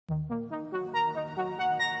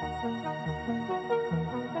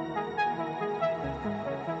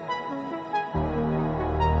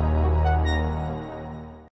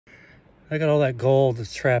I got all that gold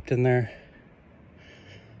that's trapped in there.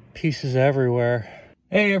 Pieces everywhere.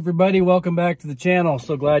 Hey everybody, welcome back to the channel.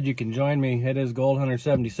 So glad you can join me. It is Gold Hunter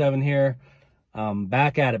 77 here.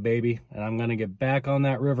 Back at it, baby. And I'm gonna get back on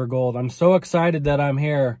that river gold. I'm so excited that I'm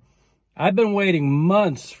here. I've been waiting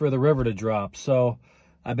months for the river to drop. So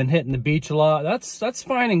I've been hitting the beach a lot. That's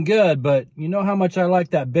fine and good, but you know how much I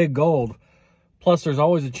like that big gold. Plus there's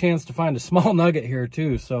always a chance to find a small nugget here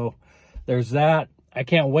too. So there's that. I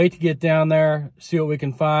can't wait to get down there, see what we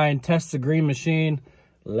can find, test the green machine.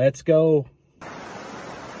 Let's go.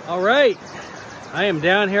 All right, I am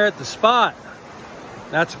down here at the spot.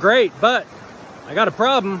 That's great, but I got a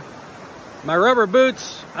problem. My rubber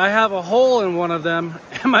boots, I have a hole in one of them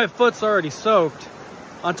and my foot's already soaked.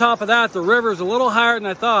 On top of that, the river's a little higher than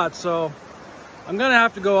I thought, so I'm gonna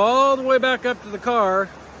have to go all the way back up to the car,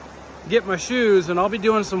 get my shoes, and I'll be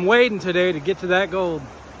doing some wading today to get to that gold.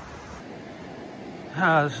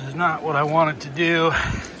 This is not what I wanted to do.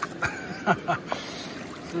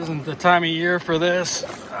 This isn't the time of year for this.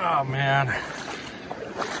 Oh man,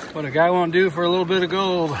 what a guy won't do for a little bit of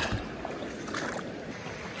gold.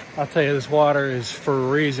 I'll tell you, this water is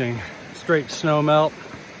freezing, straight snow melt.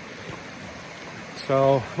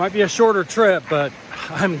 So might be a shorter trip, but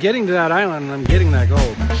I'm getting to that island and I'm getting that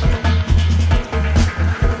gold.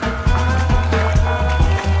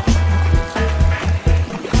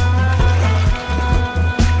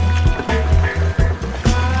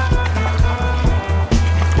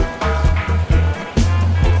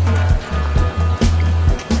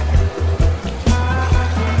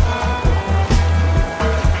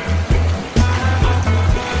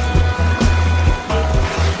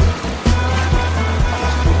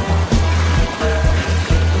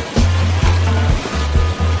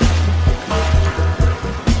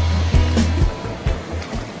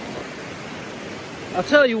 I'll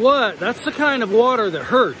tell you what, that's the kind of water that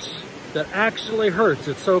hurts, that actually hurts.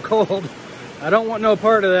 It's so cold. I don't want no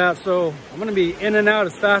part of that, so I'm gonna be in and out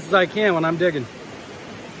as fast as I can when I'm digging.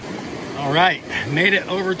 All right, made it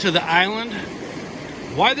over to the island.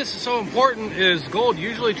 Why this is so important is gold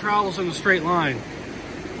usually travels in a straight line.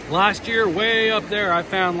 Last year, way up there, I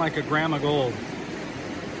found like a gram of gold.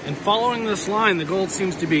 And following this line, the gold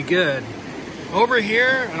seems to be good. Over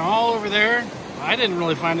here and all over there, I didn't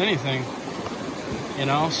really find anything. You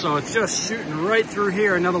know, so it's just shooting right through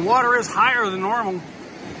here. Now the water is higher than normal,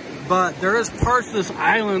 but there is parts of this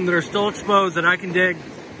island that are still exposed that I can dig,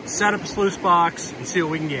 set up a sluice box, and see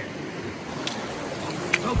what we can get.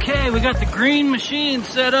 Okay, we got the green machine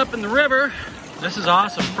set up in the river. This is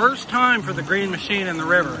awesome. First time for the green machine in the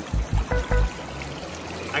river.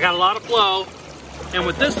 I got a lot of flow, and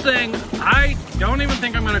with this thing, I don't even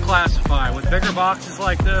think I'm gonna classify. With bigger boxes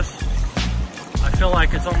like this, I feel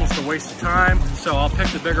like it's almost a waste of time, so I'll pick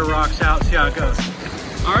the bigger rocks out, see how it goes.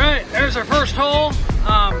 All right, there's our first hole.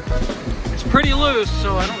 It's pretty loose,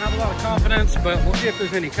 so I don't have a lot of confidence, but we'll see if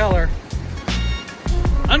there's any color.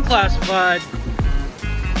 Unclassified.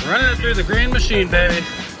 Running it through the green machine, baby.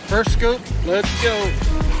 First scoop, let's go.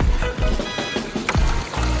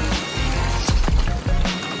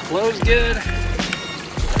 Flow's good.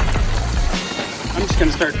 I'm just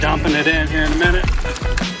gonna start dumping it in here in a minute.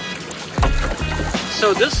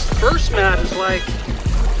 So this first mat is like,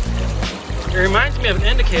 it reminds me of an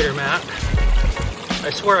indicator mat. I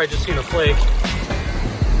swear I just seen a flake.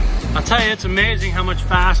 I'll tell you, it's amazing how much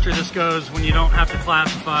faster this goes when you don't have to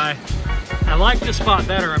classify. I like this spot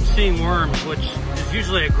better. I'm seeing worms, which is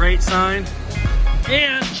usually a great sign.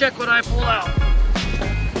 And check what I pulled out.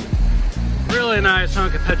 Really nice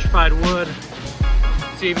hunk of petrified wood.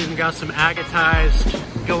 See, we've even got some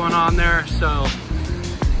agatized going on there. So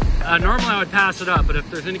normally I would pass it up, but if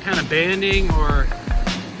there's any kind of banding or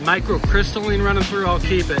microcrystalline running through, I'll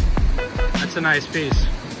keep it. That's a nice piece.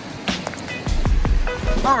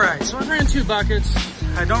 All right, so I ran 2 buckets.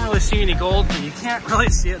 I don't really see any gold, but you can't really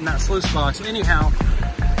see it in that sluice box. Anyhow,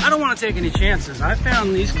 I don't want to take any chances. I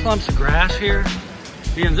found these clumps of grass here,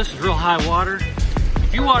 being this is real high water.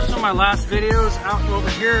 If you watched some of my last videos out over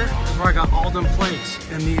here, is where I got all them flakes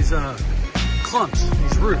and these clumps,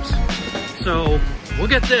 these roots. So we'll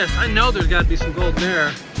get this. I know there's got to be some gold in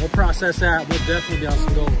there. We'll process that. We'll definitely be on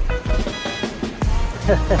some gold.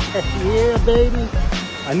 Yeah, baby.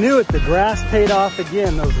 I knew it. The grass paid off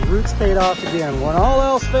again. Those roots paid off again. When all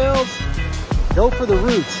else fails, go for the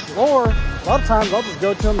roots. Or a lot of times I'll just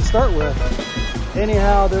go to them to start with.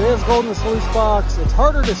 Anyhow, there is gold in the sluice box. It's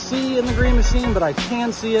harder to see in the green machine, but I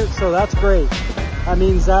can see it, so that's great. That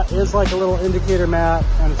means that is like a little indicator mat,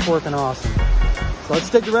 and it's working awesome. So let's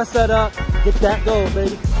dig the rest of that up, get that gold,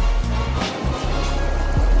 baby.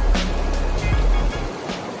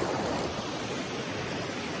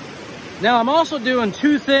 Now, I'm also doing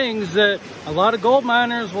two things that a lot of gold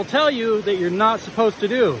miners will tell you that you're not supposed to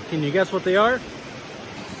do. Can you guess what they are?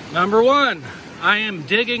 Number one, I am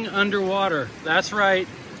digging underwater. That's right.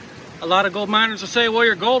 A lot of gold miners will say, well,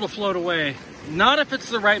 your gold will float away. Not if it's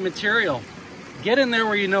the right material. Get in there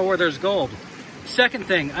where you know where there's gold. Second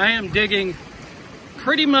thing, I am digging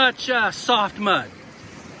pretty much soft mud.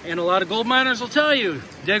 And a lot of gold miners will tell you,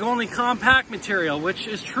 dig only compact material, which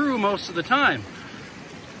is true most of the time.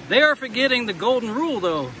 They are forgetting the golden rule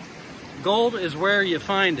though. Gold is where you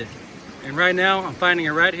find it. And right now, I'm finding it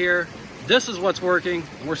right here. This is what's working,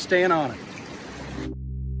 and we're staying on it.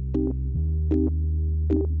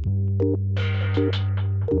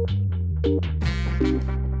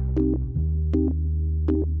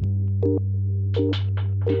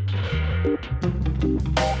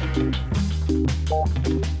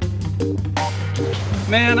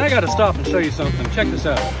 Man, I gotta stop and show you something. Check this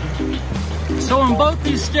out. So on both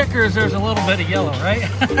these stickers, there's a little bit of yellow, right?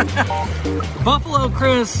 Buffalo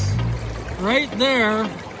Chris, right there.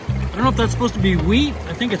 I don't know if that's supposed to be wheat.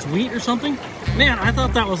 I think it's wheat or something. Man, I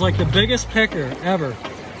thought that was like the biggest picker ever.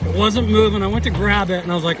 It wasn't moving. I went to grab it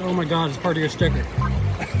and I was like, oh my God, it's part of your sticker.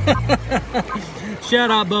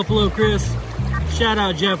 Shout out Buffalo Chris. Shout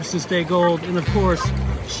out Jefferson State Gold. And of course,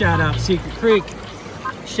 shout out Secret Creek.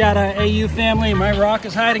 Shout out AU family. My rock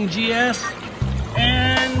is hiding GS.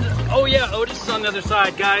 And oh yeah, Otis is on the other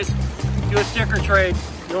side, guys. Do a sticker trade.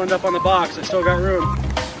 You'll end up on the box. I still got room.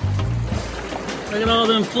 Look at all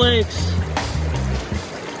them flakes.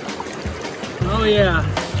 Oh yeah.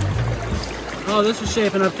 Oh, this is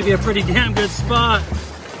shaping up to be a pretty damn good spot.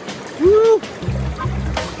 Woo!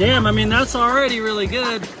 Damn, I mean, that's already really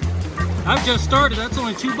good. I've just started. That's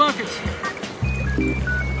only 2 buckets.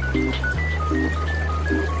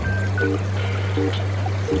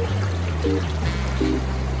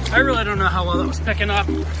 I really don't know how well that was picking up.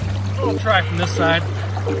 We'll try from this side.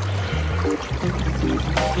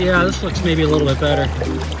 Yeah, this looks maybe a little bit better.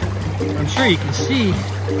 I'm sure you can see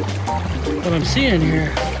what I'm seeing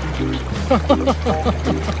here.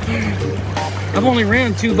 I've only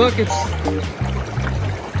ran 2 buckets.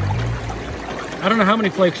 I don't know how many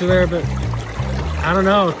flakes are there, but I don't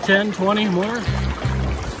know, 10, 20 more.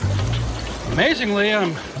 Amazingly,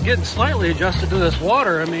 I'm getting slightly adjusted to this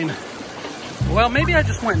water. I mean, well, maybe I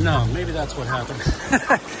just went numb. Maybe that's what happened.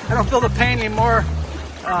 I don't feel the pain anymore.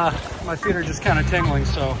 My feet are just kind of tingling,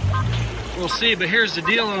 so we'll see. But here's the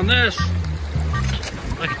deal on this.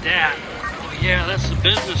 Look at that. Oh yeah, that's the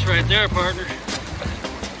business right there, partner.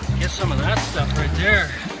 Get some of that stuff right there.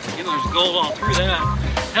 You know, there's gold all through that.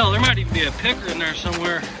 Hell, there might even be a picker in there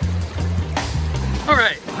somewhere. All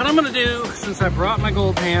right, what I'm gonna do, since I brought my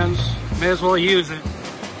gold pans, may as well use it.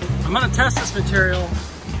 I'm gonna test this material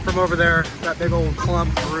from over there, that big old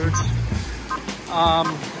clump of roots.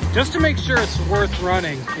 Just to make sure it's worth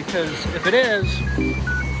running, because if it is,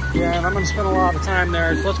 yeah, and I'm gonna spend a lot of time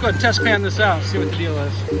there. So let's go ahead and test pan this out and see what the deal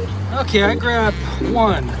is. Okay, I grabbed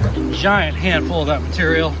 1 giant handful of that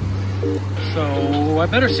material. So I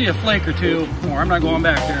better see a flake or 2 more. I'm not going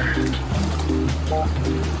back there.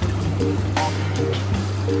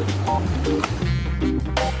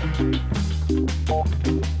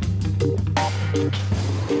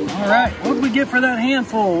 All right, what did we get for that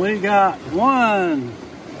handful? We got 1,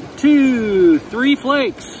 2, 3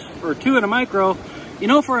 flakes, or 2 in a micro. You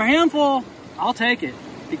know, for a handful, I'll take it,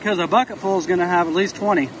 because a bucket full is gonna have at least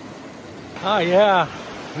 20. Oh yeah,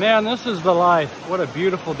 man, this is the life. What a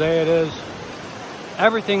beautiful day it is.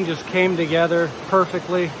 Everything just came together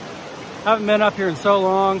perfectly. Haven't been up here in so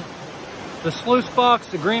long. The sluice box,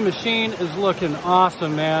 the green machine, is looking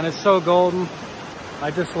awesome, man. It's so golden. I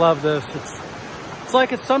just love this. It's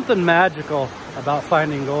like it's something magical about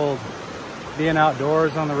finding gold, being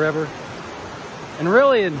outdoors on the river, and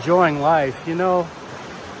really enjoying life. You know,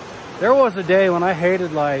 there was a day when I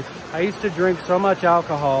hated life. I used to drink so much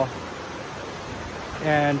alcohol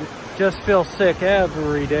and just feel sick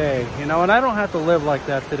every day, you know, and I don't have to live like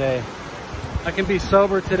that today. I can be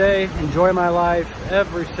sober today, enjoy my life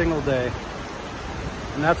every single day.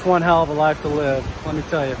 And that's one hell of a life to live, let me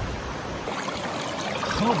tell you.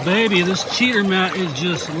 Oh baby, this cheater mat is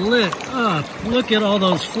just lit up. Look at all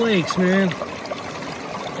those flakes, man.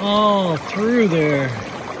 All through there.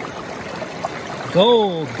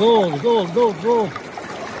 Gold, gold, gold, gold, gold.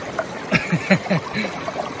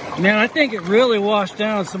 Man, I think it really washed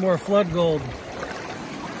down some more flood gold.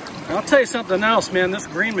 And I'll tell you something else, man. This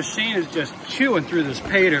green machine is just chewing through this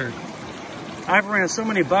pay dirt. I've ran so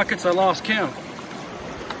many buckets, I lost count.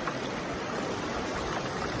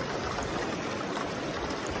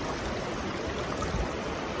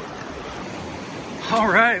 All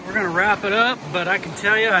right, we're gonna wrap it up, but I can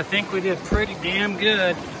tell you, I think we did pretty damn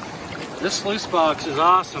good. This sluice box is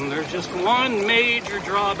awesome. There's just one major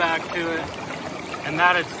drawback to it, and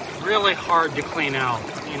that it's really hard to clean out.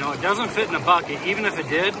 You know, it doesn't fit in a bucket. Even if it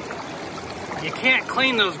did, you can't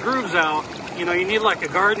clean those grooves out. You know, you need like a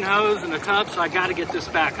garden hose and a tub, so I gotta get this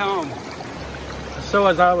back home. So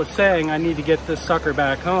as I was saying, I need to get this sucker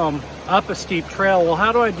back home, up a steep trail. Well,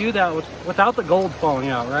 how do I do that without the gold falling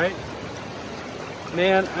out, right?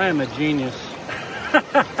 Man, I am a genius.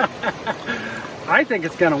 I think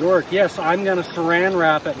it's gonna work. Yes, I'm gonna saran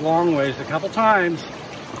wrap it long ways a couple times,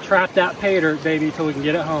 trap that pay dirt, baby, till we can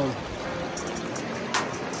get it home.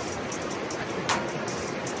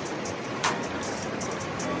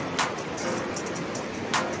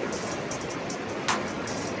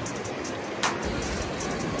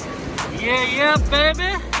 Yeah,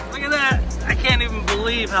 baby. Look at that. I can't even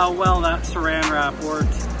believe how well that saran wrap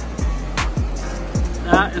worked.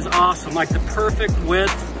 That is awesome. Like the perfect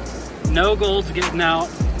width. No gold's getting out.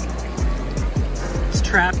 It's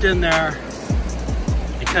trapped in there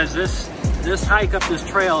because this hike up this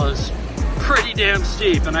trail is pretty damn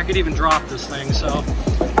steep, and I could even drop this thing. So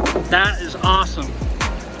that is awesome.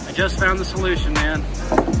 I just found the solution, man.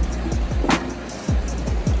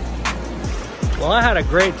 Well, I had a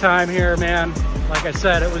great time here, man. Like I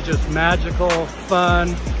said, it was just magical,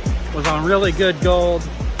 fun, was on really good gold,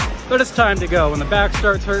 but it's time to go. When the back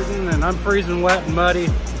starts hurting and I'm freezing wet and muddy,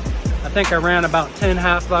 I think I ran about 10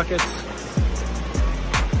 half buckets.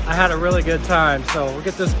 I had a really good time, so we'll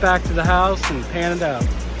get this back to the house and pan it out.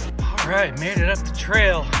 All right, made it up the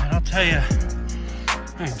trail, and I'll tell you,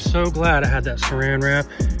 I am so glad I had that saran wrap.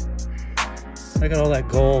 Look at all that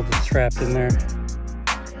gold that's trapped in there.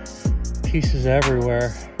 Pieces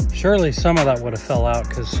everywhere. Surely some of that would have fell out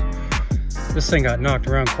because this thing got knocked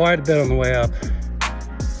around quite a bit on the way up.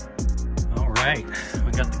 All right,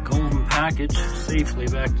 we got the golden package safely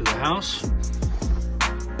back to the house.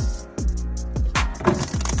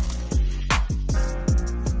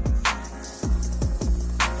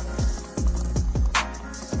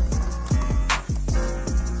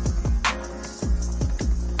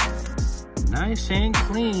 Nice and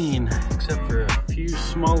clean, except for a few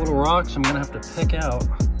small little rocks I'm gonna have to pick out.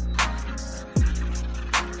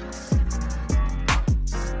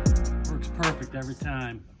 Works perfect every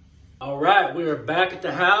time. All right, we are back at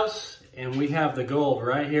the house and we have the gold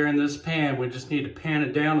right here in this pan. We just need to pan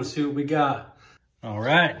it down and see what we got. All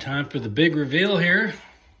right, time for the big reveal here.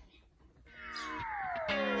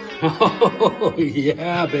 Oh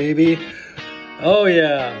yeah, baby. Oh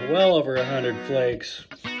yeah, well over 100 flakes.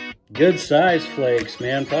 Good size flakes,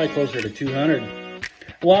 man, probably closer to 200.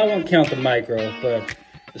 Well, I won't count the micro, but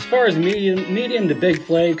as far as medium to big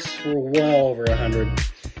flakes, we're well over 100.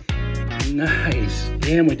 Nice.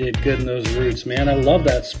 Damn, we did good in those roots, man. I love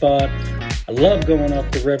that spot. I love going up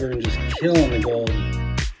the river and just killing the gold.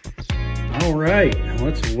 All right,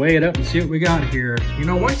 let's weigh it up and see what we got here. You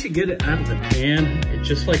know, once you get it out of the pan, it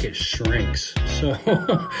just like it shrinks. So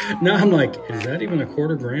now I'm like, is that even a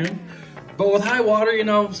quarter gram? But with high water, you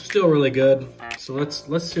know, still really good. So let's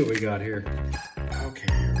see what we got here. Okay,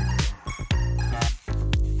 here we go.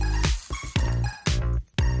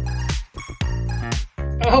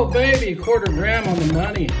 Oh baby, quarter gram on the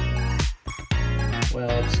money. Well,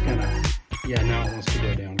 it's gonna, yeah, now it wants to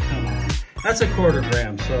go down. Come on. That's a quarter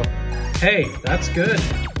gram, so hey, that's good.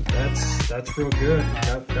 That's real good.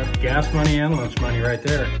 That's gas money and lunch money right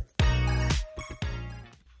there.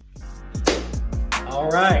 All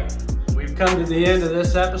right. We've come to the end of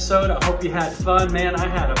this episode. I hope you had fun, man. I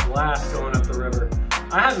had a blast going up the river.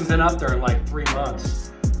 I haven't been up there in like 3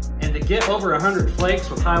 months. And to get over 100 flakes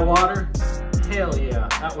with high water, hell yeah,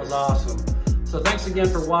 that was awesome. So thanks again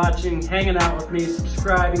for watching, hanging out with me,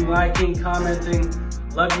 subscribing, liking, commenting.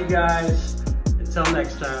 Love you guys. Until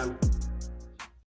next time.